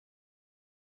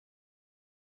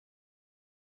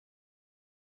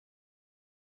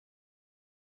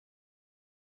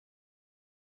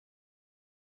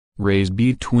Rays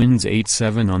beat Twins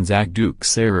 8-7 on Zach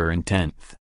Duke's error in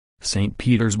 10th. St.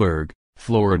 Petersburg,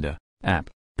 Florida.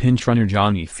 Pinch runner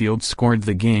Johnny Fields scored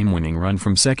the game-winning run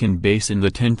from second base in the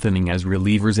 10th inning as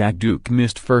reliever Zach Duke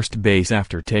missed first base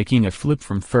after taking a flip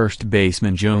from first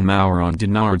baseman Joe Mauer on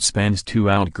Denard Span's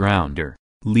two-out grounder,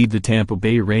 lead the Tampa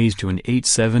Bay Rays to an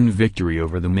 8-7 victory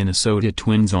over the Minnesota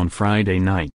Twins on Friday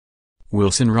night.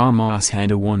 Wilson Ramos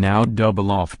had a one-out double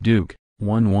off Duke,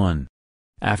 1-1.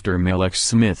 After Mallex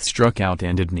Smith struck out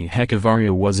and Adeiny Hechavarria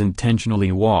was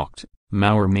intentionally walked,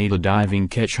 Mauer made a diving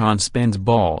catch on Span's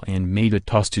ball and made a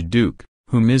toss to Duke,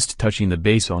 who missed touching the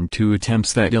base on two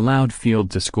attempts that allowed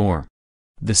Field to score.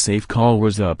 The safe call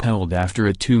was upheld after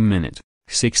a 2-minute,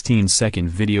 16-second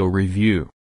video review.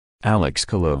 Alex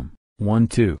Colomé,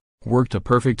 1-2, worked a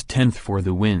perfect 10th for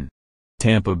the win.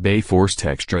 Tampa Bay forced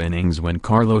extra innings when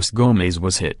Carlos Gomez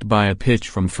was hit by a pitch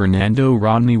from Fernando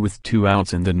Rodney with 2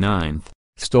 outs in the 9th.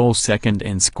 Stole second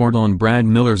and scored on Brad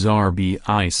Miller's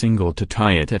RBI single to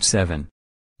tie it at 7.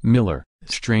 Miller,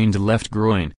 strained left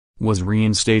groin, was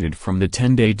reinstated from the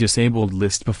 10-day disabled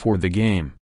list before the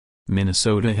game.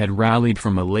 Minnesota had rallied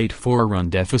from a late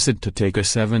 4-run deficit to take a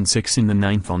 7-6 in the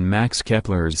 9th on Max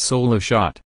Kepler's solo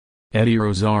shot. Eddie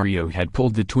Rosario had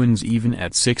pulled the Twins even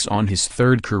at 6 on his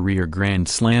third career grand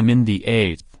slam in the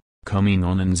 8th, coming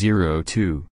on an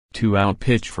 0-2, two-out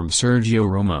pitch from Sergio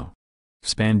Ramos.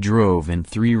 Span drove in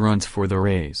 3 runs for the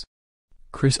Rays.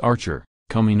 Chris Archer,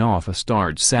 coming off a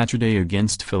start Saturday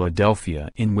against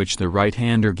Philadelphia in which the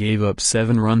right-hander gave up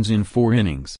 7 runs in 4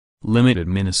 innings, limited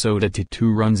Minnesota to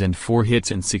 2 runs and 4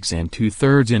 hits in 6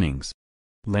 2/3 innings.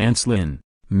 Lance Lynn,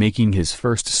 making his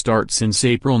first start since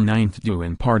April 9 due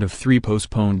in part of 3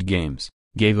 postponed games,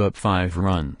 gave up 5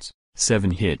 runs,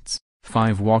 7 hits,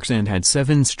 5 walks and had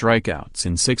 7 strikeouts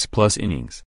in 6+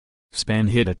 innings. Span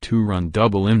hit a 2-run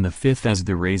double in the 5th as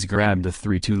the Rays grabbed a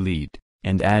 3-2 lead,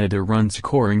 and added a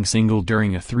run-scoring single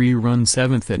during a 3-run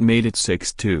 7th that made it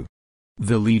 6-2.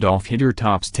 The leadoff hitter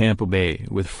tops Tampa Bay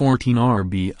with 14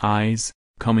 RBIs,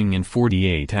 coming in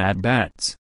 48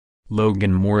 at-bats.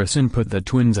 Logan Morrison put the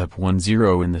Twins up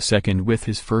 1-0 in the 2nd with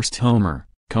his first homer,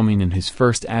 coming in his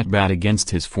first at-bat against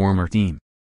his former team.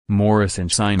 Morrison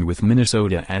signed with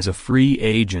Minnesota as a free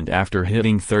agent after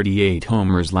hitting 38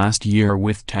 homers last year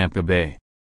with Tampa Bay.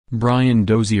 Brian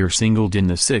Dozier singled in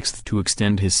the 6th to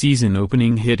extend his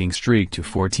season-opening hitting streak to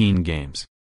 14 games.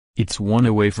 It's one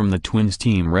away from the Twins'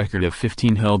 team record of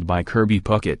 15 held by Kirby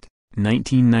Puckett,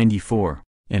 1994,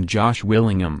 and Josh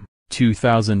Willingham,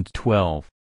 2012.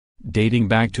 Dating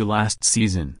back to last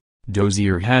season,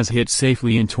 Dozier has hit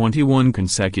safely in 21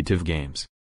 consecutive games.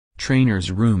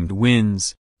 Trainers rumored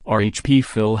wins. RHP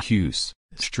Phil Hughes,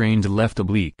 strained left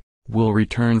oblique, will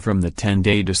return from the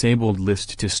 10-day disabled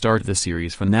list to start the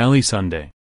series finale Sunday.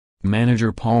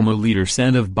 Manager Paul Molitor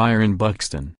said of Byron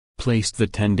Buxton, placed the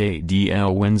 10-day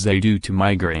DL Wednesday due to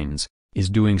migraines,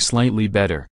 is doing slightly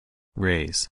better.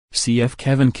 Rays, CF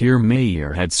Kevin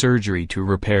Kiermaier had surgery to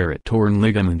repair a torn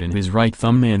ligament in his right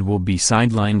thumb and will be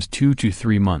sidelined 2 to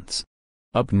 3 months.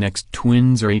 Up next,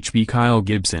 Twins RHP Kyle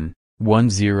Gibson,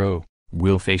 1-0.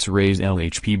 Will face Rays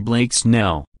LHP Blake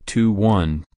Snell,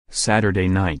 2-1, Saturday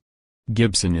night.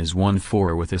 Gibson is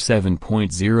 1-4 with a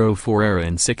 7.04 ERA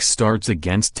in 6 starts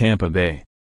against Tampa Bay.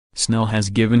 Snell has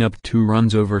given up 2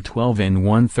 runs over 12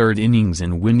 1/3 innings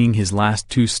in winning his last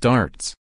 2 starts.